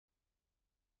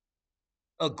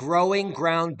A growing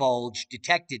ground bulge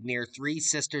detected near Three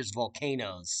Sisters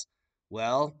volcanoes.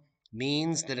 Well,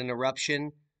 means that an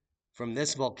eruption from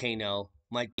this volcano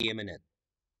might be imminent.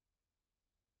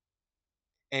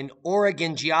 And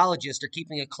Oregon geologists are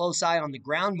keeping a close eye on the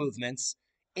ground movements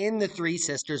in the Three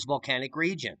Sisters volcanic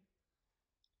region.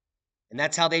 And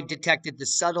that's how they've detected the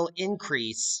subtle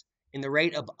increase in the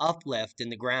rate of uplift in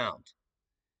the ground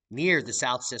near the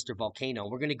South Sister volcano.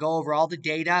 We're going to go over all the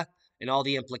data and all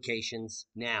the implications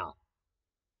now.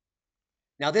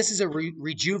 Now, this is a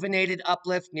rejuvenated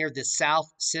uplift near the South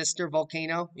Sister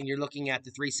volcano, and you're looking at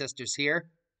the Three Sisters here.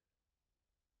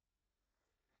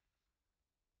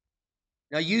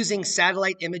 Now, using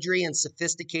satellite imagery and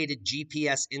sophisticated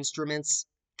GPS instruments,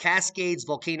 Cascades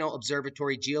Volcano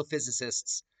Observatory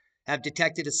geophysicists have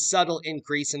detected a subtle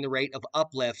increase in the rate of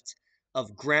uplift of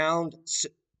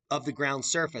the ground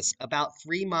surface about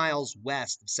 3 miles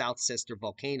west of South Sister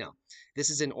volcano. This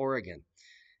is in Oregon.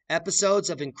 Episodes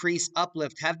of increased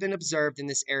uplift have been observed in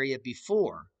this area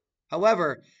before.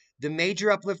 However, the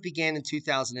major uplift began in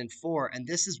 2004, and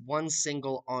this is one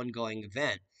single ongoing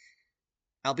event.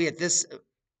 Albeit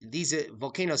these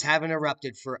volcanoes haven't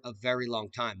erupted for a very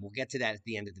long time. We'll get to that at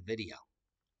the end of the video.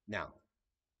 Now,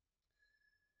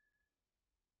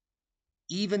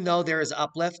 even though there is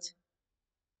uplift,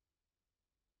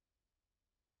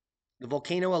 the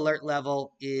volcano alert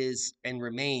level is and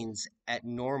remains at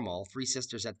normal, Three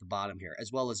Sisters at the bottom here,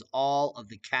 as well as all of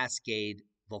the Cascade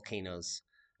volcanoes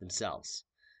themselves.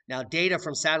 Now, data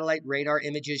from satellite radar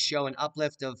images show an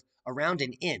uplift of around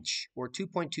an inch or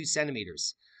 2.2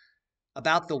 centimeters,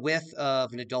 about the width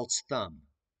of an adult's thumb.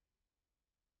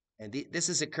 And this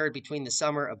has occurred between the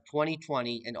summer of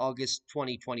 2020 and August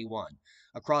 2021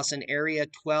 across an area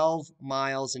 12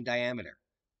 miles in diameter.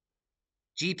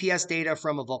 GPS data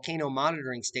from a volcano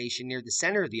monitoring station near the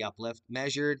center of the uplift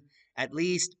measured at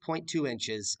least 0.2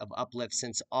 inches of uplift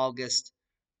since August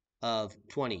of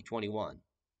 2021.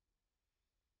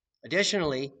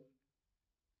 Additionally,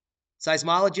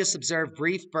 seismologists observed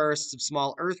brief bursts of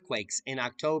small earthquakes in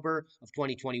October of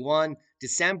 2021,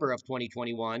 December of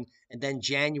 2021, and then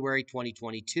January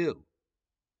 2022.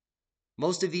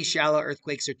 Most of these shallow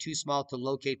earthquakes are too small to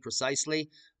locate precisely,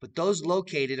 but those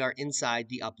located are inside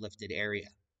the uplifted area.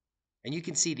 And you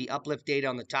can see the uplift data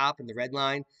on the top in the red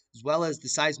line, as well as the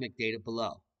seismic data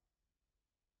below.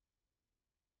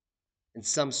 And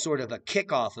some sort of a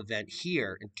kickoff event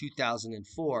here in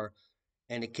 2004,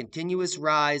 and a continuous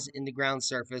rise in the ground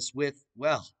surface with,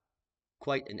 well,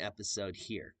 quite an episode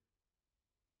here.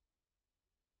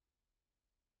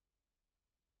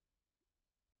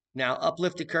 Now,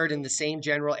 uplift occurred in the same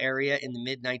general area in the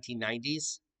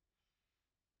mid-1990s.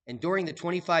 And during the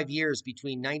 25 years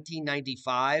between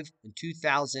 1995 and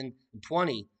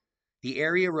 2020, the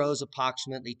area rose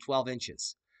approximately 12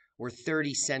 inches, or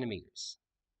 30 centimeters.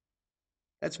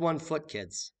 That's 1 foot,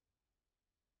 kids.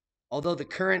 Although the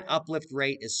current uplift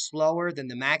rate is slower than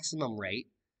the maximum rate,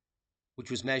 which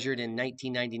was measured in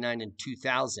 1999 and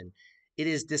 2000, it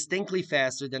is distinctly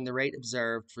faster than the rate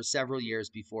observed for several years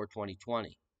before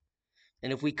 2020.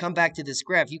 And if we come back to this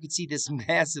graph, you can see this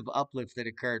massive uplift that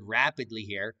occurred rapidly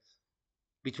here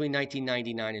between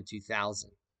 1999 and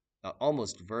 2000,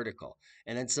 almost vertical.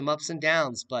 And then some ups and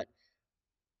downs, but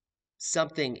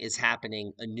something is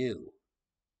happening anew.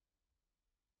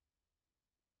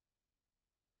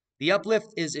 The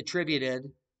uplift is attributed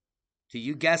to,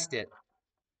 you guessed it,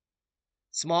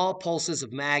 small pulses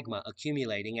of magma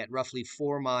accumulating at roughly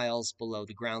 4 miles below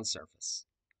the ground surface.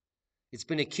 It's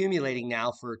been accumulating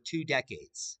now for 2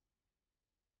 decades.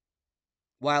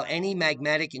 While any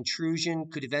magmatic intrusion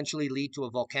could eventually lead to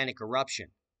a volcanic eruption,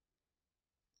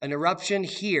 an eruption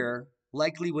here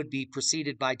likely would be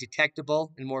preceded by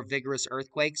detectable and more vigorous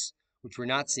earthquakes, which we're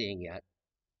not seeing yet,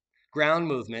 ground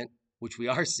movement, which we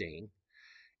are seeing,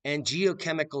 and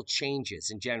geochemical changes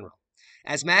in general.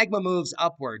 As magma moves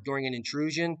upward during an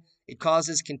intrusion, it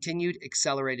causes continued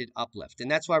accelerated uplift.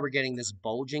 And that's why we're getting this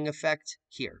bulging effect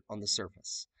here on the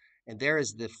surface. And there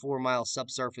is the 4-mile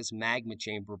subsurface magma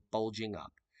chamber bulging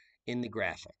up in the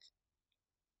graphic.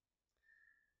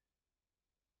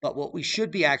 But what we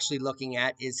should be actually looking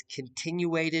at is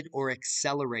continuated or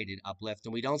accelerated uplift.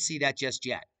 And we don't see that just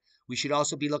yet. We should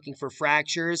also be looking for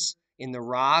fractures in the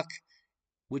rock,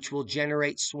 which will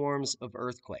generate swarms of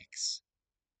earthquakes.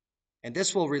 And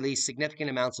this will release significant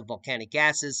amounts of volcanic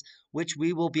gases, which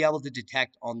we will be able to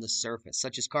detect on the surface,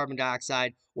 such as carbon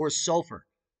dioxide or sulfur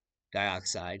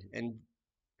dioxide. And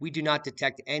we do not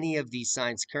detect any of these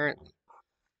signs currently.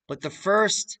 But the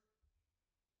first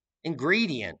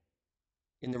ingredient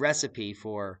in the recipe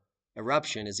for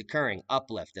Eruption is occurring,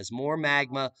 uplift, as more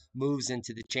magma moves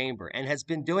into the chamber and has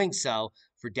been doing so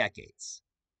for decades.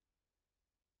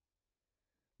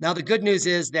 Now, the good news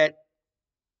is that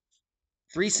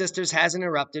Three Sisters hasn't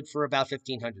erupted for about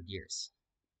 1,500 years.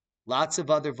 Lots of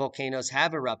other volcanoes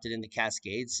have erupted in the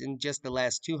Cascades in just the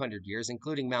last 200 years,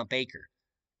 including Mount Baker,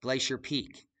 Glacier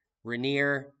Peak,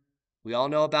 Rainier. We all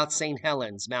know about St.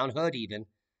 Helens, Mount Hood even,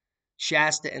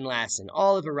 Shasta and Lassen.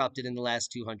 All have erupted in the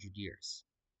last 200 years.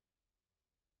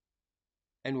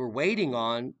 And we're waiting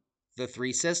on the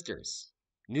Three Sisters,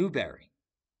 Newberry,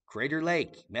 Crater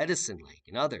Lake, Medicine Lake,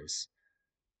 and others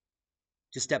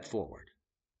to step forward.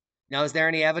 Now, is there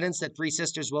any evidence that Three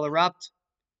Sisters will erupt?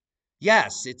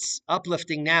 Yes, it's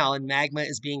uplifting now, and magma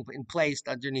is being placed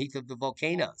underneath of the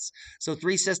volcanoes. So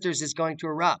Three Sisters is going to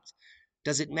erupt.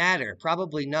 Does it matter?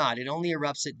 Probably not. It only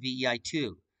erupts at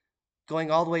VEI2,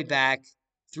 going all the way back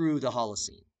through the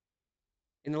Holocene.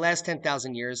 In the last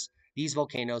 10,000 years, these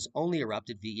volcanoes only erupt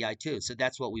at VEI2, so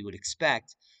that's what we would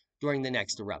expect during the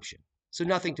next eruption. So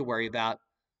nothing to worry about.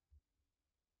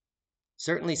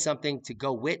 Certainly something to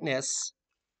go witness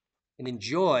and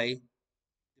enjoy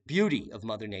the beauty of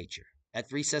Mother Nature at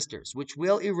Three Sisters, which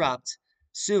will erupt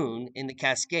soon in the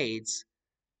Cascades,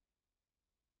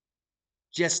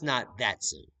 just not that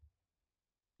soon.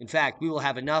 In fact, we will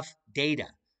have enough data,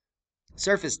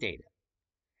 surface data,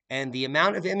 and the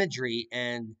amount of imagery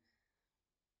and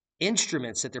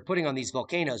instruments that they're putting on these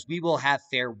volcanoes, we will have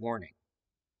fair warning.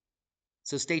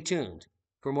 So stay tuned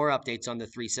for more updates on the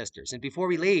Three Sisters. And before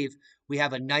we leave, we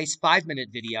have a nice 5-minute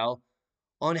video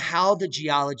on how the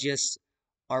geologists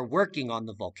are working on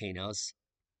the volcanoes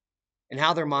and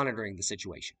how they're monitoring the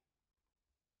situation.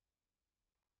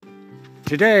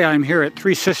 Today I'm here at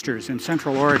Three Sisters in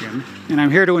Central Oregon, and I'm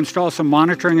here to install some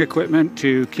monitoring equipment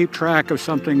to keep track of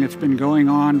something that's been going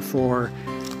on for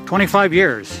 25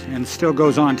 years and still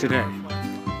goes on today.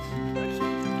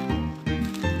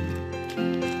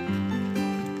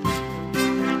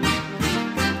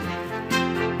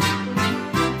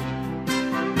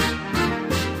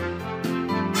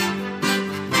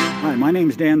 Hi, my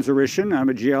name's Dan Zarishin. I'm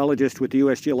a geologist with the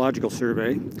U.S. Geological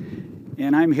Survey,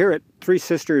 and I'm here at Three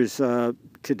Sisters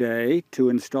today to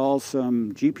install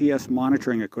some GPS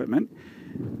monitoring equipment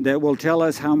that will tell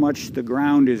us how much the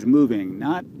ground is moving,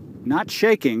 not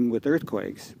shaking with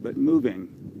earthquakes, but moving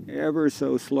ever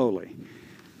so slowly,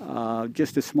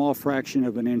 just a small fraction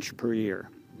of an inch per year.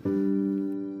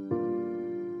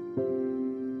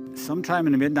 Sometime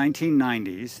in the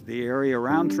mid-1990s, the area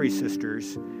around Three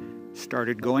Sisters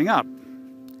started going up.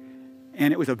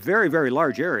 And it was a very, very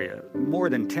large area, more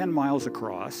than 10 miles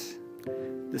across,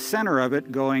 the center of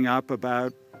it going up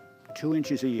about 2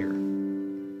 inches a year. Now,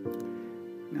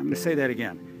 I'm going to say that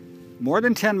again. More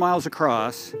than 10 miles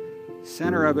across,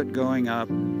 center of it going up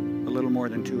a little more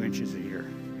than 2 inches a year.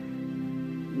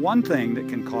 One thing that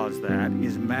can cause that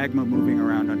is magma moving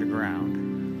around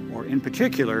underground, or in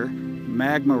particular,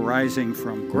 magma rising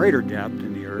from greater depth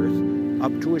in the earth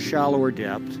up to a shallower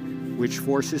depth, which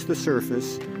forces the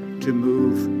surface to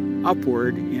move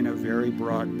upward in a very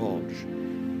broad bulge.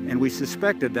 And we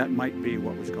suspected that might be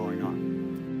what was going on.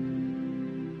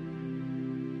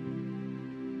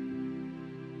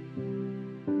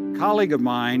 A colleague of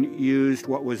mine used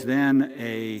what was then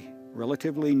a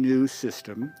relatively new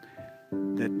system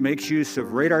that makes use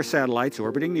of radar satellites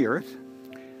orbiting the Earth.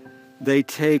 They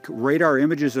take radar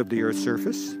images of the Earth's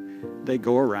surface. They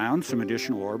go around some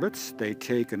additional orbits. They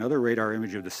take another radar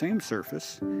image of the same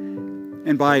surface.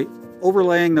 And by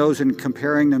overlaying those and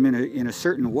comparing them in a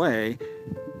certain way,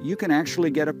 you can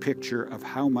actually get a picture of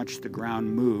how much the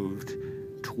ground moved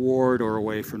toward or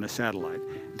away from the satellite,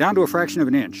 down to a fraction of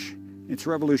an inch. It's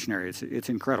revolutionary. It's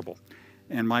incredible.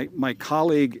 And my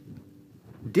colleague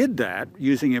did that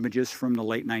using images from the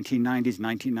late 1990s,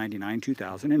 1999,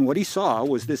 2000, and what he saw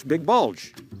was this big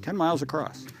bulge, 10 miles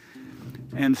across.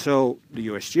 And so the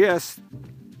USGS,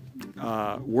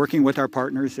 working with our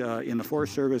partners in the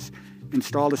Forest Service,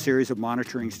 installed a series of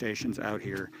monitoring stations out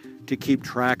here to keep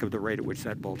track of the rate at which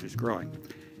that bulge is growing.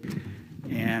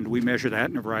 And we measure that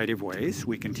in a variety of ways.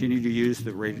 We continue to use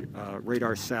the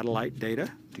radar satellite data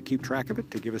to keep track of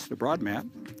it, to give us the broad map.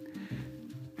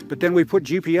 But then we put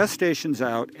GPS stations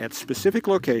out at specific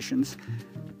locations,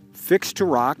 fixed to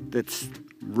rock that's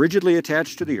rigidly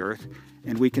attached to the Earth,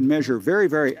 and we can measure very,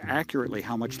 very accurately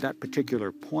how much that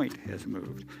particular point has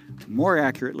moved, more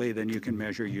accurately than you can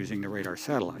measure using the radar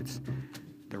satellites.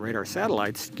 The radar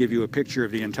satellites give you a picture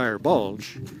of the entire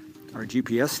bulge. Our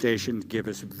GPS stations give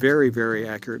us very, very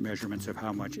accurate measurements of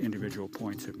how much individual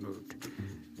points have moved.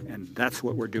 And that's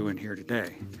what we're doing here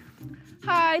today.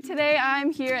 Hi, today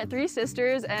I'm here at Three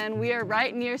Sisters and we are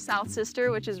right near South Sister,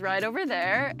 which is right over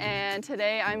there. And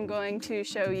today I'm going to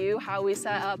show you how we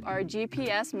set up our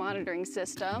GPS monitoring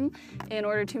system in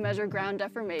order to measure ground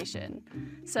deformation.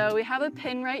 So we have a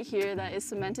pin right here that is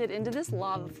cemented into this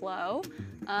lava flow.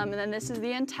 And then this is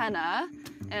the antenna,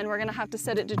 and we're gonna have to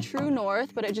set it to true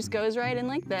north, but it just goes right in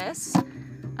like this.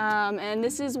 And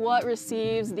this is what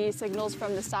receives the signals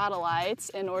from the satellites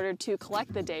in order to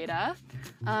collect the data.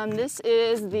 This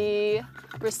is the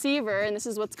receiver, and this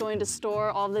is what's going to store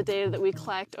all the data that we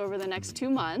collect over the next 2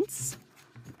 months.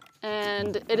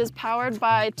 And it is powered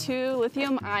by 2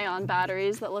 lithium-ion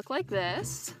batteries that look like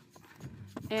this.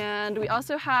 And we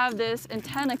also have this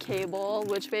antenna cable,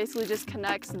 which basically just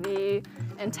connects the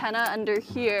antenna under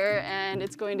here, and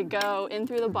it's going to go in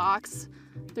through the box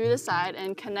through the side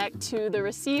and connect to the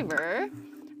receiver.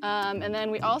 And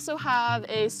then we also have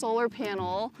a solar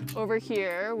panel over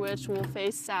here, which will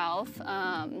face south,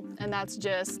 and that's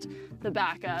just the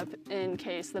backup in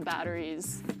case the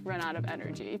batteries run out of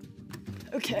energy.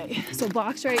 Okay, so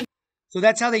box right. So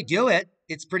that's how they do it.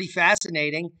 It's pretty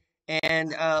fascinating.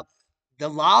 And the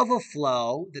lava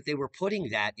flow that they were putting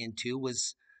that into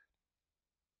was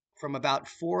from about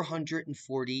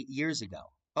 440 years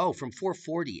ago. Oh, from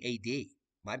 440 AD.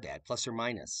 My bad, plus or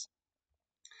minus.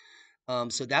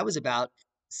 So that was about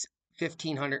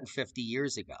 1,550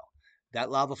 years ago. That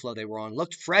lava flow they were on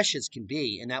looked fresh as can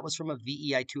be, and that was from a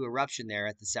VEI2 eruption there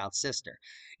at the South Sister.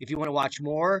 If you want to watch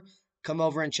more, come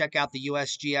over and check out the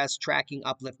USGS tracking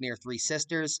uplift near Three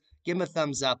Sisters. Give them a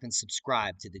thumbs up and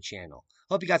subscribe to the channel.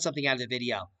 Hope you got something out of the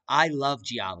video. I love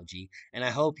geology, and I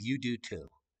hope you do too.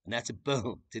 And that's a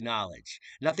boom to knowledge.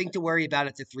 Nothing to worry about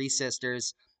at the Three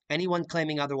Sisters. Anyone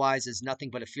claiming otherwise is nothing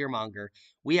but a fearmonger.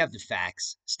 We have the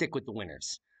facts. Stick with the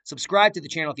winners. Subscribe to the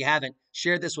channel if you haven't.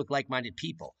 Share this with like-minded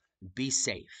people. Be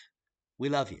safe. We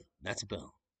love you. That's a boom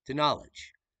to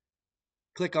knowledge.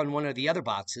 Click on one of the other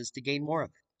boxes to gain more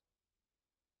of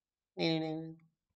it.